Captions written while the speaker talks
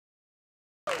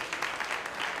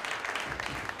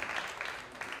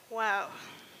Wow.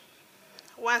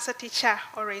 Once a teacher,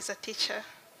 always a teacher.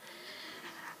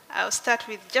 I'll start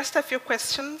with just a few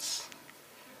questions,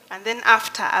 and then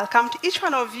after, I'll come to each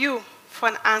one of you for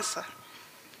an answer.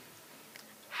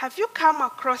 Have you come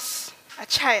across a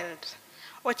child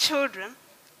or children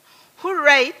who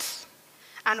write,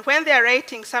 and when they are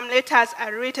writing, some letters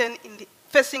are written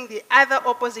facing the other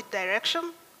opposite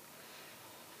direction?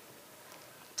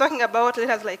 Talking about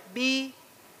letters like B,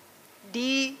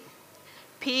 D,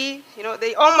 P,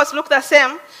 they almost look the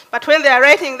same, but when they are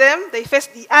writing them, they face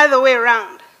the other way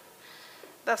around.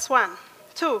 That's one.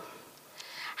 Two,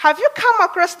 have you come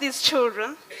across these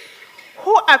children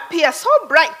who appear so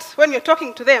bright when you're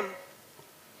talking to them,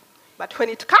 but when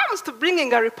it comes to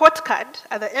bringing a report card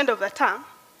at the end of the term,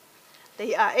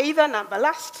 they are either number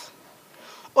last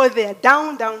or they are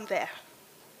down there,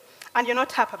 and you're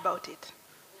not happy about it?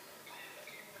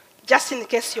 Just in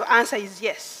case your answer is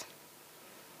yes,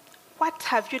 what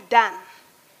have you done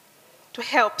to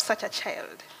help such a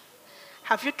child?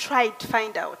 Have you tried to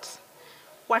find out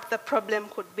what the problem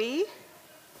could be?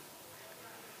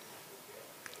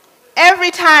 Every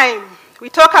time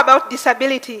we talk about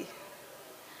disability,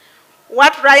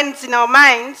 what runs in our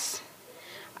minds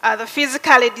are the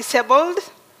physically disabled,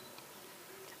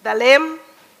 the lame,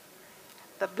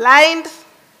 the blind,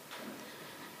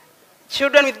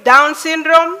 children with Down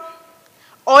syndrome,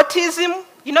 autism,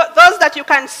 those that you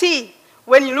can see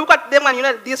when you look at them and you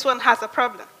know that this one has a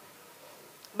problem.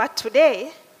 But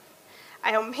today,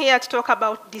 I am here to talk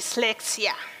about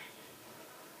dyslexia.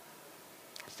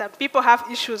 Some people have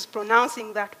issues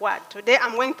pronouncing that word. Today,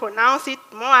 I'm going to pronounce it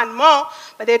more and more.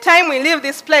 By the time we leave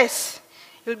this place,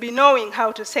 you'll be knowing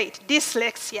how to say it.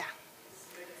 Dyslexia.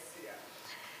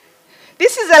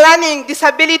 This is a learning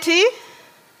disability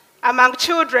among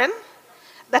children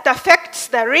that affects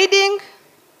the reading,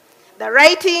 the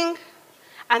writing,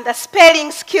 and the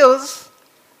spelling skills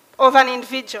of an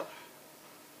individual.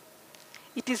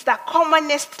 It is the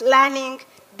commonest learning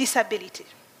disability.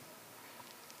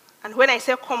 And when I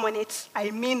say commonest,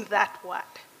 I mean that word.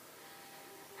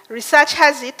 Research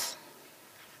has it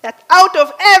that out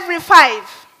of every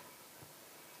 5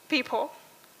 people,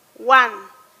 1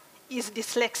 is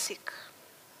dyslexic.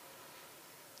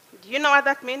 Do you know what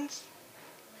that means?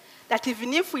 That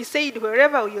even if we say it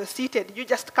wherever you're seated, you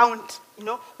just count,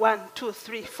 1, 2,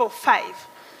 3, 4, 5.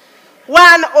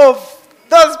 1 of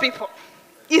those people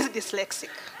is dyslexic.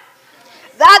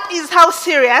 That is how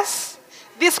serious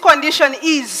this condition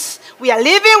is. We are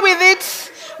living with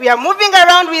it, we are moving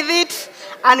around with it,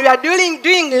 and we are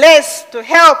doing less to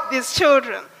help these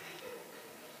children.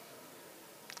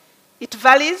 It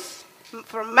varies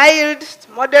from mild,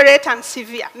 moderate, and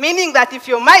severe, meaning that if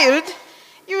you're mild,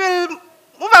 you will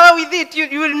move away with it.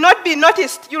 You will not be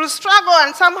noticed. You will struggle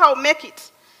and somehow make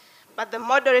it. But the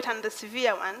moderate and the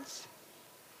severe ones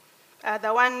are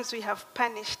the ones we have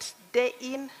punished day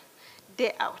in,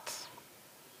 day out.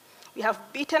 We have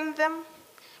beaten them.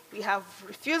 We have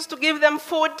refused to give them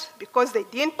food because they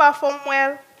didn't perform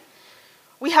well.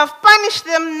 We have punished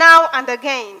them now and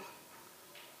again.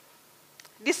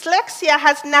 Dyslexia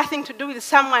has nothing to do with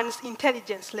someone's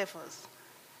intelligence levels.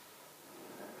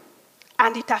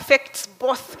 And it affects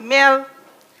both male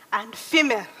and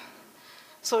female.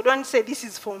 So don't say this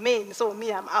is for men, so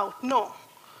me, I'm out. No.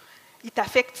 It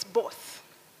affects both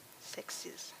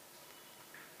sexes.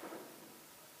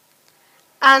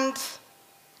 And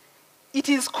it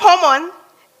is common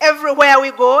everywhere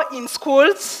we go, in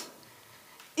schools,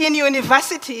 in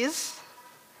universities.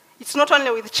 It's not only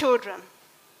with children.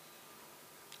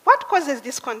 What causes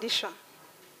this condition?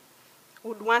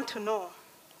 Would want to know.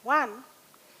 1,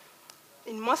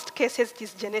 in most cases, it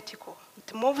is genetical.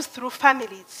 It moves through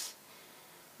families.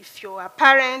 If you're a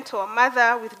parent or a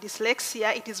mother with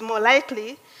dyslexia, it is more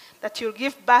likely that you'll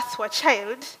give birth to a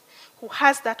child who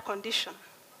has that condition.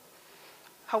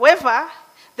 However,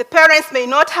 the parents may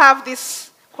not have this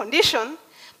condition,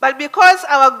 but because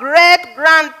our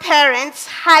great-grandparents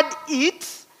had it,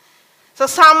 so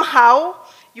somehow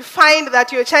you find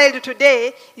that your child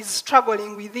today is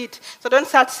struggling with it. So don't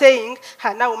start saying,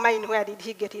 now mine, where did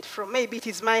he get it from? Maybe it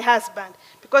is my husband.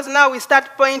 Because now we start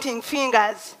pointing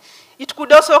fingers. It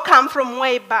could also come from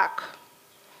way back.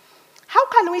 How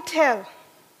can we tell?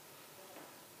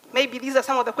 Maybe these are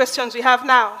some of the questions we have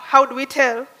now. How do we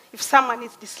tell if someone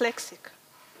is dyslexic?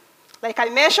 Like I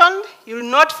mentioned, you'll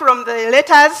note from the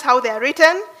letters how they are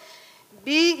written.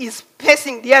 B is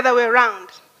facing the other way around.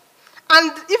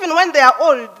 And even when they are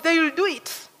old, they will do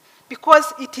it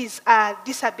because it is a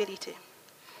disability.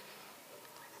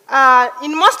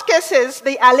 In most cases,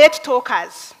 they are late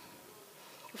talkers.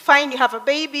 You find you have a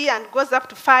baby and goes up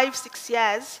to 5, 6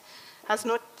 years, has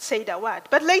not said a word.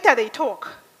 But later they talk.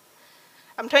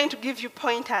 I'm trying to give you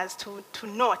pointers to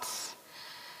notes.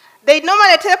 They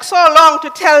normally take so long to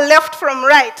tell left from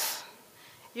right.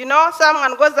 You know,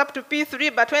 someone goes up to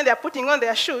P3, but when they're putting on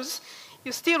their shoes,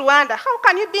 you still wonder, how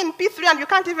can you be in P3 and you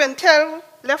can't even tell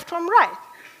left from right?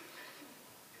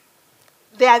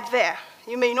 They are there.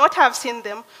 You may not have seen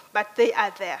them, but they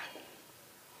are there.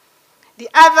 The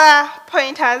other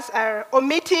pointers are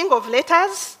omitting of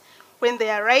letters when they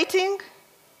are writing.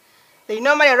 They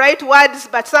normally write words,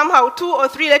 but somehow 2 or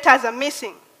 3 letters are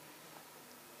missing.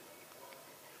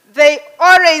 They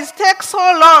always take so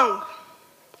long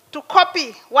to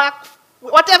copy work,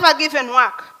 whatever given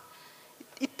work.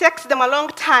 It takes them a long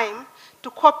time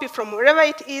to copy from wherever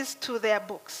it is to their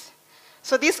books.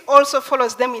 So this also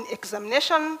follows them in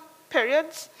examination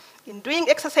periods, in doing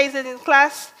exercises in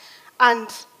class, and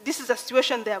this is a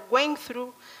situation they are going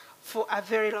through for a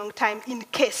very long time in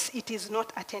case it is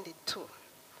not attended to.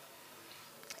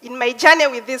 In my journey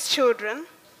with these children,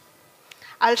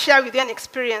 I'll share with you an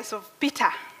experience of Peter.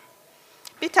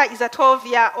 Peter is a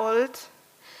 12-year-old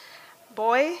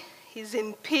boy. He's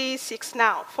in P6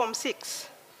 now, Form 6.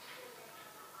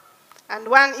 And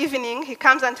one evening, he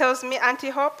comes and tells me, Auntie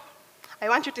Hope, I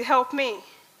want you to help me.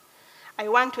 I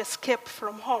want to escape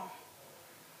from home.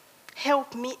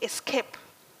 Help me escape.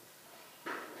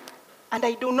 And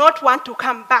I do not want to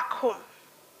come back home.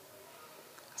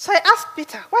 So I asked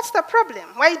Peter, what's the problem?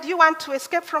 Why do you want to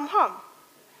escape from home?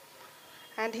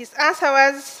 And his answer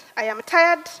was, I am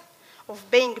tired of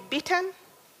being beaten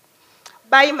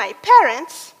by my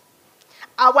parents,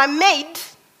 our maid,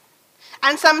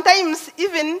 and sometimes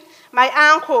even my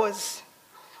uncles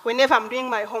whenever I'm doing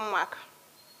my homework.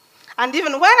 And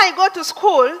even when I go to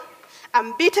school,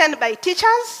 I'm beaten by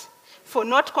teachers for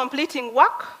not completing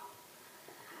work.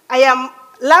 I am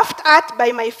laughed at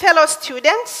by my fellow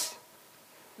students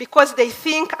because they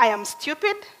think I am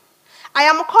stupid. I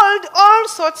am called all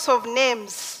sorts of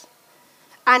names,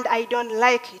 and I don't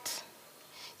like it.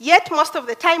 Yet most of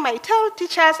the time I tell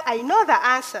teachers I know the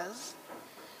answers,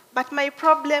 but my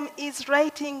problem is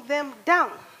writing them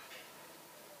down.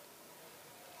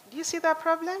 Do you see that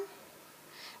problem?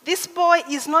 This boy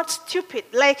is not stupid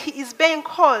like he is being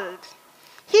called.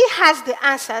 He has the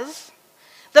answers.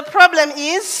 The problem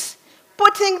is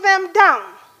putting them down.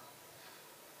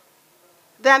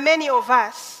 There are many of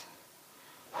us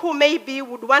who maybe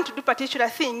would want to do particular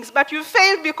things, but you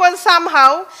fail because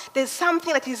somehow there's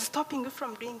something that is stopping you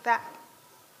from doing that.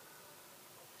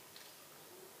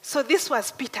 So this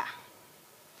was Peter.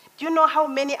 Do you know how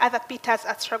many other Peters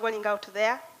are struggling out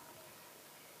there?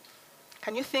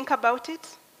 Can you think about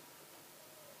it?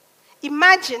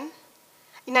 Imagine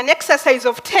in an exercise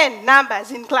of 10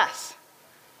 numbers in class,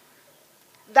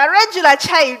 the regular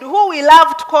child who we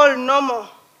love to call normal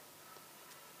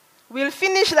will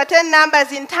finish the 10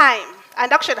 numbers in time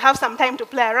and actually have some time to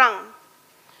play around.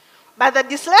 But the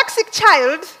dyslexic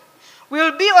child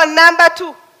will be on number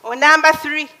 2 or number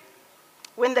 3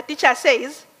 when the teacher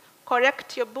says,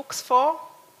 correct your books for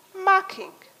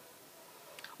marking.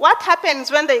 What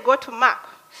happens when they go to mark?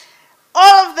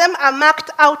 All of them are marked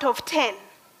out of 10.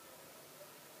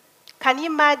 Can you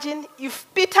imagine if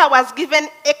Peter was given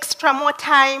extra more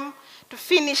time to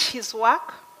finish his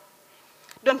work?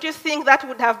 Don't you think that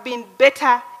would have been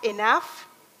better enough?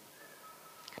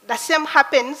 The same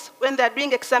happens when they're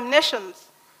doing examinations.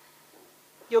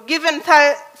 You're given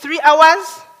 3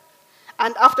 hours,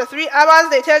 and after 3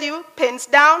 hours, they tell you, pens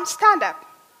down, stand up.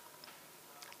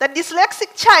 The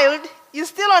dyslexic child is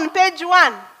still on page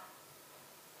 1,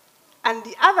 and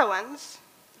the other ones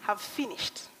have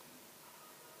finished.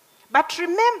 But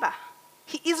remember,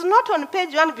 he is not on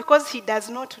page 1 because he does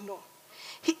not know.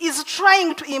 He is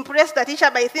trying to impress the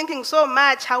teacher by thinking so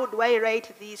much, how do I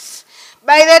write this?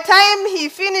 By the time he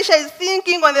finishes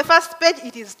thinking on the first page,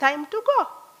 it is time to go,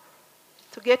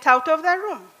 to get out of the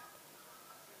room.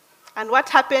 And what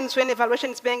happens when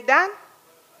evaluation is being done?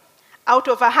 Out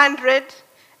of 100,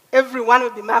 everyone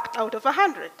will be marked out of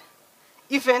 100,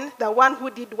 even the one who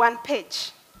did 1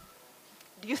 page.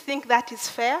 Do you think that is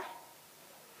fair?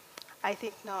 I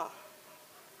think no.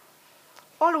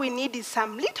 All we need is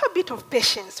some little bit of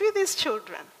patience with these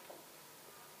children.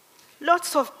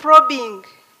 Lots of probing,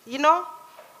 you know.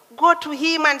 Go to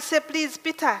him and say, please,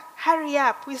 Peter, hurry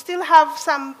up. We still have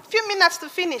some few minutes to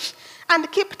finish.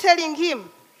 And keep telling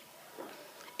him.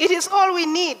 It is all we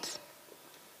need.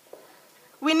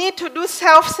 We need to do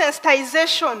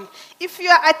self-sensitization. If you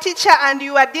are a teacher and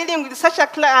you are dealing with such a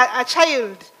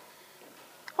child,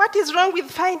 what is wrong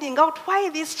with finding out why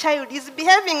this child is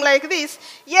behaving like this?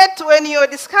 Yet when you're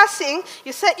discussing,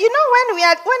 you say, you know,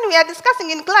 when we are discussing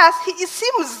in class, he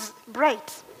seems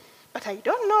bright. But I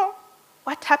don't know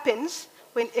what happens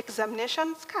when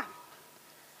examinations come.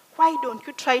 Why don't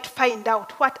you try to find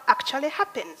out what actually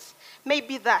happens?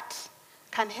 Maybe that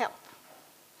can help.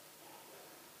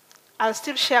 I'll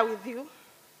still share with you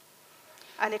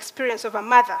an experience of a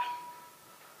mother.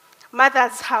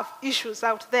 Mothers have issues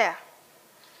out there.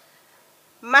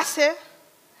 Mercy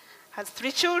has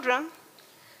 3 children,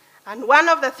 and one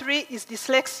of the 3 is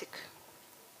dyslexic.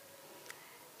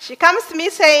 She comes to me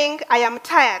saying, I am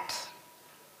tired.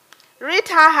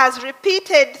 Rita has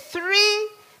repeated 3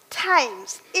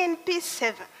 times in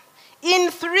P7,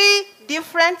 in 3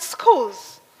 different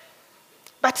schools.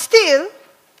 But still,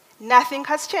 nothing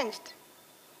has changed.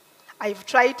 I've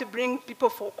tried to bring people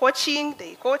for coaching.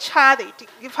 They coach her, they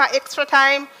give her extra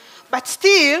time. But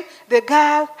still, the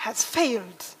girl has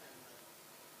failed.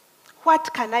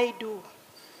 What can I do?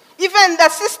 Even the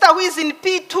sister who is in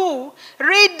P2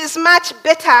 reads much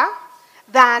better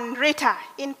than Rita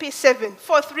in P7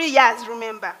 for 3 years,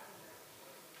 remember.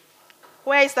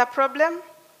 Where is the problem?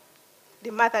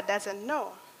 The mother doesn't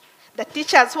know. The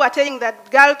teachers who are telling that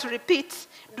girl to repeat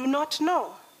do not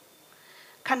know.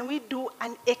 Can we do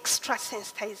an extra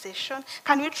sensitization?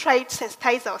 Can we try to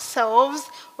sensitize ourselves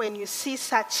when you see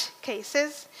such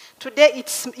cases? Today,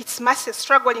 it's Mercy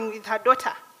struggling with her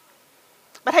daughter.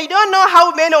 But I don't know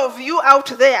how many of you out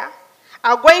there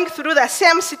are going through the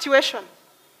same situation.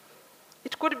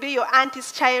 It could be your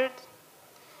auntie's child,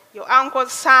 your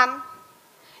uncle's son,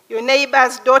 your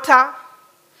neighbor's daughter,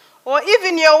 or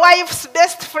even your wife's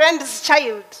best friend's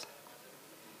child.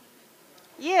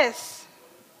 Yes,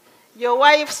 your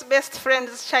wife's best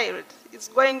friend's child is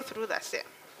going through the same.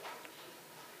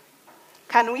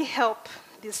 Can we help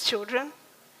these children?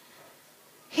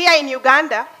 Here in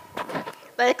Uganda,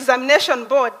 the examination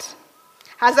board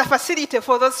has a facility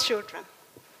for those children,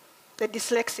 the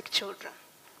dyslexic children.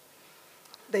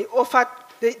 They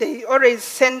always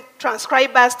send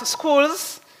transcribers to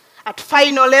schools at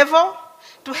final level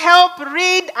to help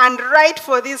read and write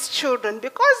for these children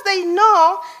because they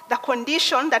know the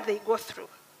condition that they go through.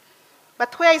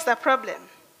 But where is the problem?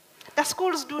 The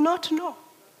schools do not know.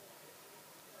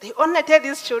 They only tell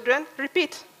these children,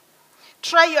 repeat,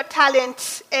 try your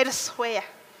talents elsewhere.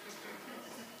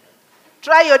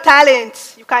 Try your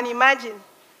talents, you can imagine.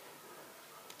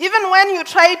 Even when you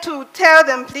try to tell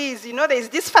them, please, you know, there's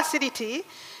this facility,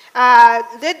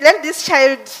 let this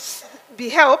child be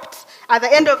helped, at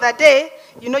the end of the day,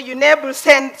 you know, your neighbor will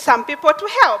send some people to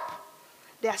help.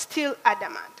 They are still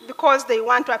adamant because they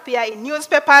want to appear in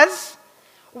newspapers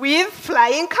with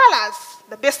flying colors,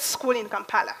 the best school in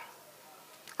Kampala.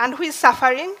 And who is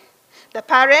suffering? The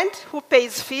parent who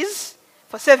pays fees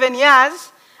for 7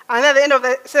 years. And at the end of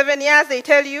the 7 years, they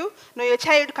tell you, no, your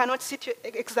child cannot sit your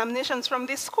examinations from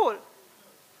this school.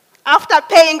 After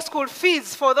paying school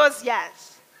fees for those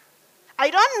years. I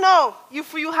don't know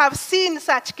if you have seen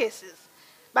such cases,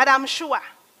 but I'm sure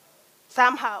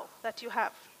somehow that you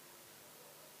have.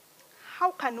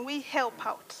 How can we help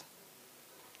out?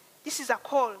 This is a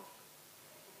call.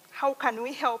 How can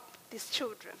we help these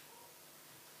children?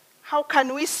 How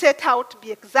can we set out to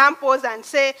be examples and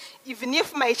say, even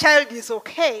if my child is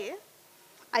okay,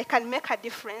 I can make a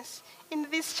difference in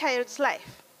this child's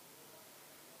life,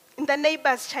 in the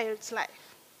neighbor's child's life.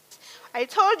 I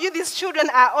told you these children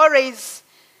are always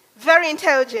very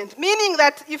intelligent, meaning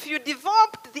that if you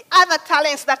develop the other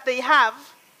talents that they have,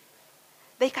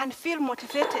 they can feel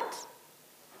motivated.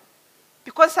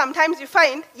 Because sometimes you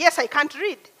find, yes, I can't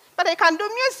read, but I can do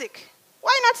music.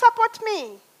 Why not support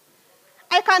me?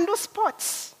 I can do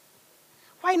sports.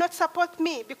 Why not support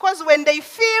me? Because when they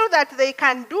feel that they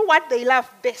can do what they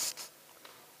love best,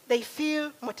 they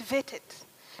feel motivated.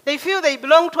 They feel they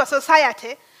belong to a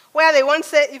society where they won't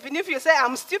say, even if you say,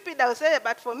 I'm stupid, I'll say,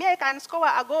 but for me, I can score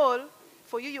a goal.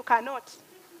 For you, you cannot.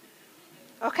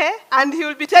 Okay? And he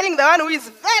will be telling the one who is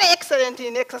very excellent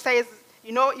in exercise,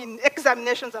 you know, in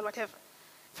examinations and whatever.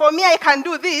 For me, I can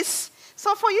do this.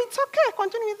 So for you, it's okay,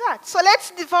 continue with that. So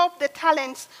let's develop the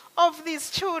talents of these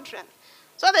children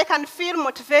so they can feel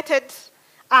motivated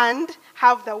and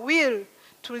have the will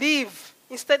to live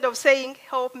instead of saying,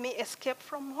 help me escape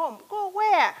from home. Go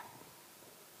where?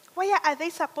 Where are they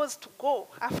supposed to go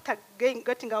after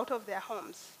getting out of their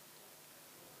homes?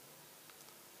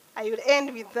 I will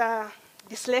end with the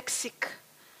dyslexic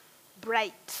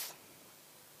bright.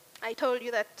 I told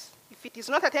you that if it is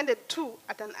not attended to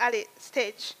at an early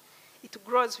stage, it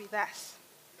grows with us.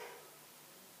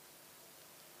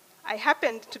 I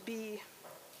happened to be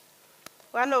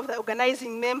one of the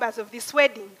organizing members of this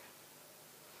wedding.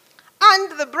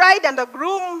 And the bride and the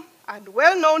groom are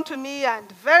well known to me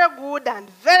and very good and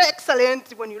very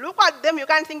excellent. When you look at them, you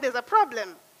can't think there's a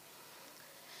problem.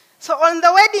 So on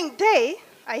the wedding day,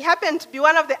 I happened to be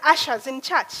one of the ushers in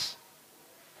church.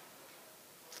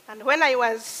 And when I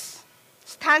was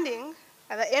standing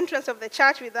at the entrance of the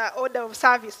church with the order of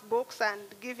service books and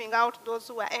giving out those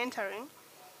who were entering,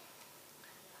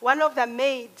 one of the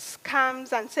maids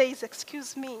comes and says,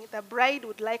 "Excuse me, the bride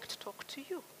would like to talk to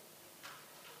you."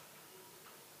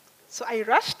 So I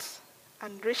rushed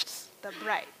and reached the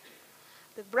bride.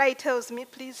 The bride tells me,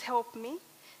 "Please help me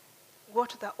go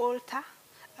to the altar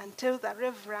and tell the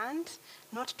reverend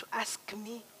not to ask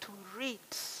me to read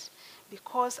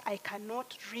because I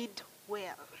cannot read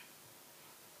well."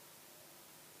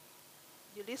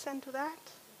 You listen to that?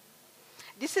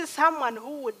 This is someone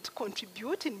who would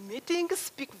contribute in meetings,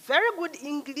 speak very good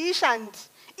English, and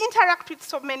interact with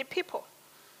so many people.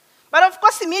 But of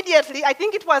course, immediately, I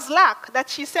think it was luck that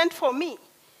she sent for me.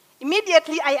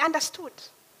 Immediately, I understood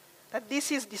that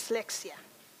this is dyslexia.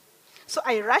 So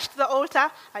I rushed to the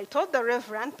altar. I told the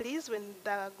reverend, "Please, when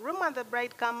the groom and the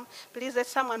bride come, please let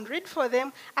someone read for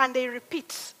them," and they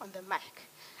repeat on the mic.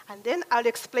 And then I'll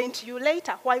explain to you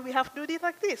later why we have to do it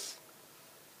like this.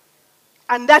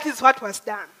 And that is what was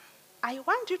done. I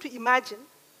want you to imagine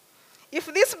if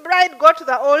this bride got to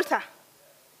the altar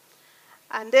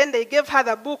and then they gave her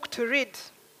the book to read,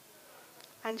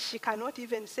 and she cannot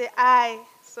even say, "I,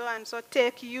 so-and-so,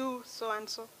 take you,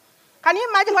 so-and-so." Can you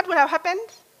imagine what would have happened?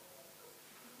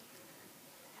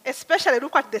 Especially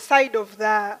look at the side of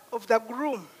the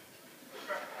groom.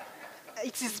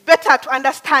 It is better to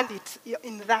understand it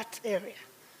in that area.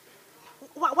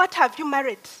 What have you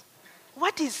married?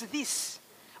 What is this?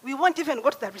 We won't even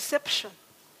go to the reception.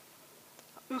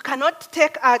 We cannot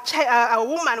take a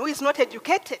woman who is not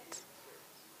educated.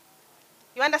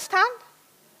 You understand?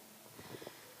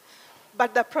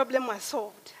 But the problem was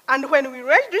solved. And when we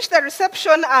reached the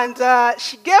reception and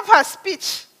she gave her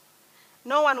speech,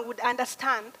 no one would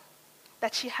understand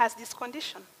that she has this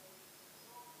condition.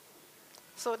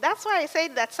 So that's why I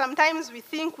said that sometimes we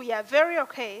think we are very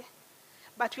okay,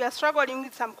 but we are struggling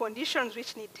with some conditions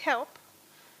which need help.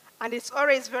 And it's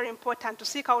always very important to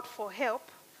seek out for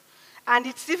help. And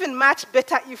it's even much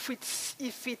better if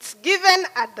it's given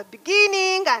at the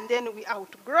beginning and then we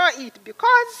outgrow it.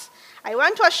 Because I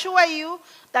want to assure you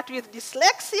that with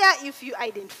dyslexia, if you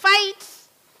identify it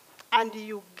and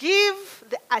you give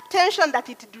the attention that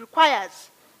it requires,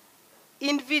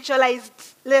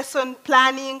 individualized lesson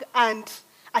planning and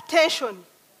attention,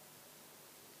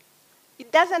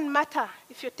 it doesn't matter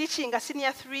if you're teaching a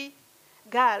senior 3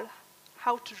 girl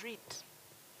how to read.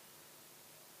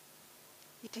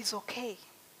 It is okay.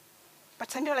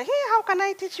 But some people are like, "Hey, how can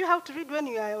I teach you how to read when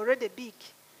you are already big?"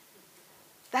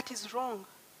 That is wrong.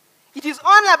 It is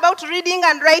all about reading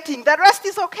and writing. The rest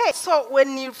is okay. So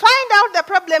when you find out the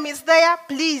problem is there,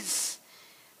 please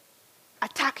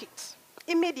attack it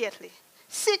immediately.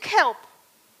 Seek help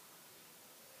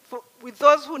with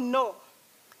those who know.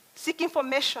 Seek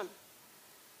information.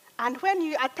 And when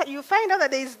you find out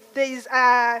that there is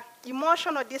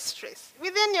emotional distress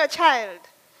within your child,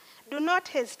 do not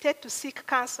hesitate to seek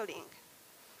counseling.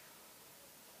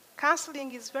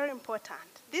 Counseling is very important.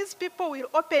 These people will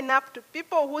open up to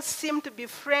people who seem to be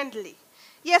friendly.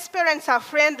 Yes, parents are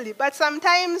friendly, but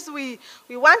sometimes we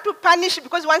want to punish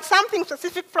because we want something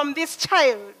specific from this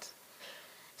child.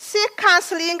 Seek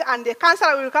counseling, and the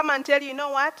counselor will come and tell you, "You know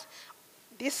what?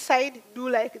 This side, do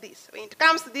like this. When it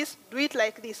comes to this, do it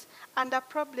like this." And the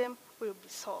problem will be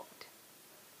solved.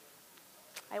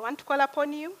 I want to call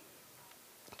upon you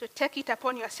to take it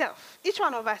upon yourself, each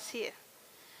one of us here,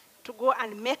 to go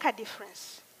and make a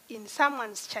difference in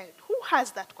someone's child who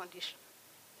has that condition.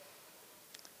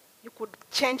 You could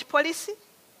change policy.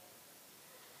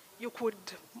 You could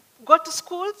go to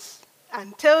schools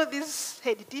and tell these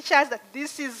head teachers that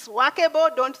this is workable,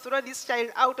 don't throw this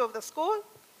child out of the school.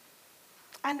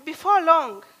 And before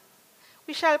long,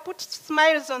 we shall put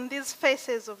smiles on these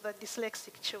faces of the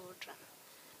dyslexic children,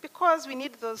 because we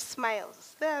need those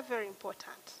smiles. They are very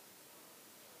important.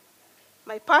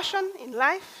 My passion in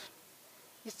life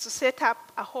is to set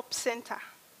up a hope center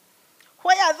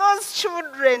where those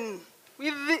children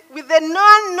with the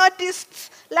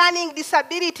non-noticed learning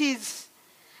disabilities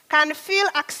can feel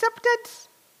accepted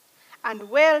and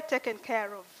well taken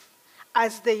care of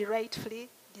as they rightfully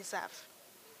deserve.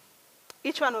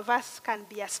 Each one of us can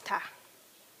be a star.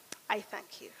 I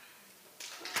thank you.